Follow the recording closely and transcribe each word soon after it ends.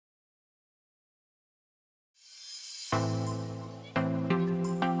I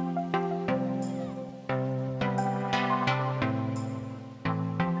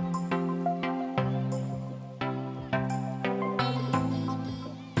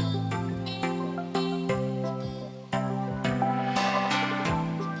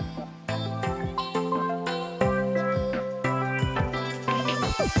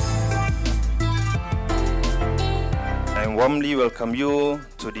warmly welcome you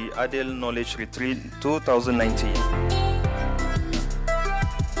to the Adil Knowledge Retreat 2019.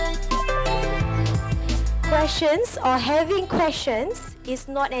 Questions or having questions is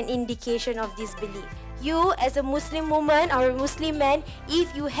not an indication of disbelief. You as a Muslim woman or a Muslim man,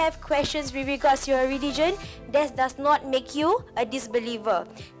 if you have questions with regards to your religion, that does not make you a disbeliever.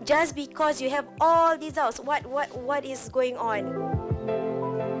 Just because you have all these doubts, what is going on?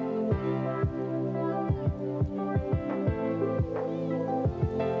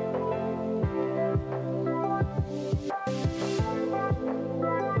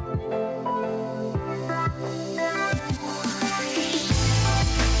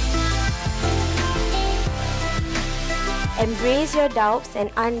 Embrace your doubts and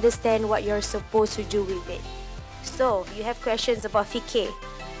understand what you're supposed to do with it. So, you have questions about fiqh.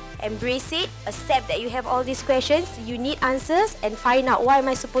 Embrace it, accept that you have all these questions, you need answers, and find out what am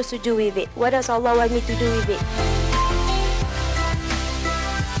I supposed to do with it. What does Allah want me to do with it?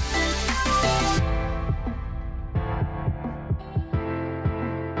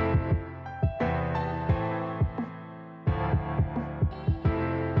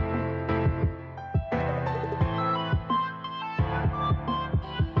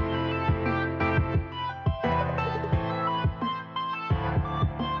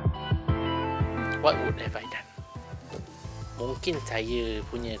 What would have I done? Mungkin saya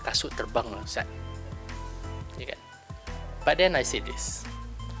punya kasut terbang lah Ustaz, ya kan? But then I said this,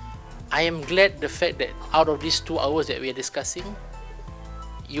 I am glad the fact that out of these 2 hours that we are discussing,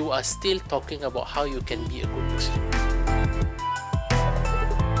 you are still talking about how you can be a good Muslim.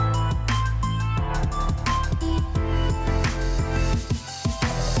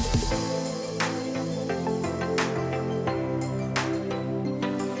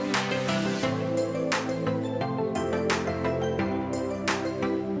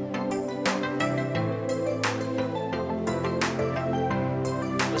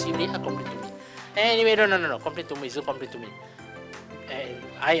 Complain to me. Anyway, no. Complain to me. Don't complain to me.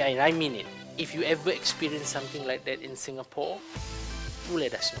 And I mean it. If you ever experience something like that in Singapore, do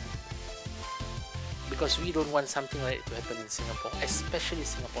let us know. Because we don't want something like that to happen in Singapore, especially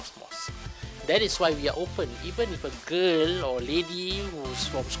Singapore's mosque. That is why we are open. Even if a girl or lady who's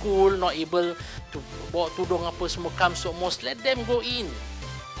from school not able to bawa tudung apa semua comes to mosque, let them go in.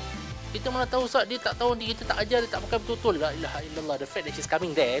 Kita mana tahu Ustaz, dia tak tahu, kita tak ajar, dia tak pakai betul-betul. La ilaha illallah. The fact that she's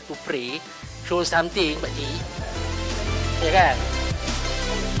coming there to pray shows something, pakcik. Ya kan?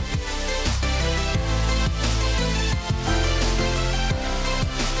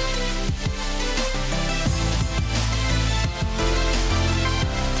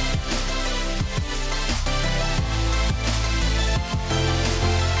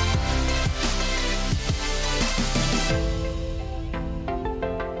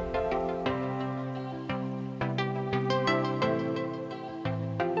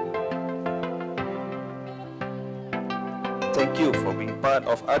 Thank you for being part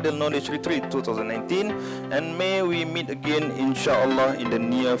of Adil Knowledge Retreat 2019, and may we meet again insyaAllah in the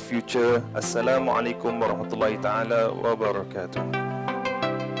near future. Assalamualaikum warahmatullahi ta'ala wabarakatuh.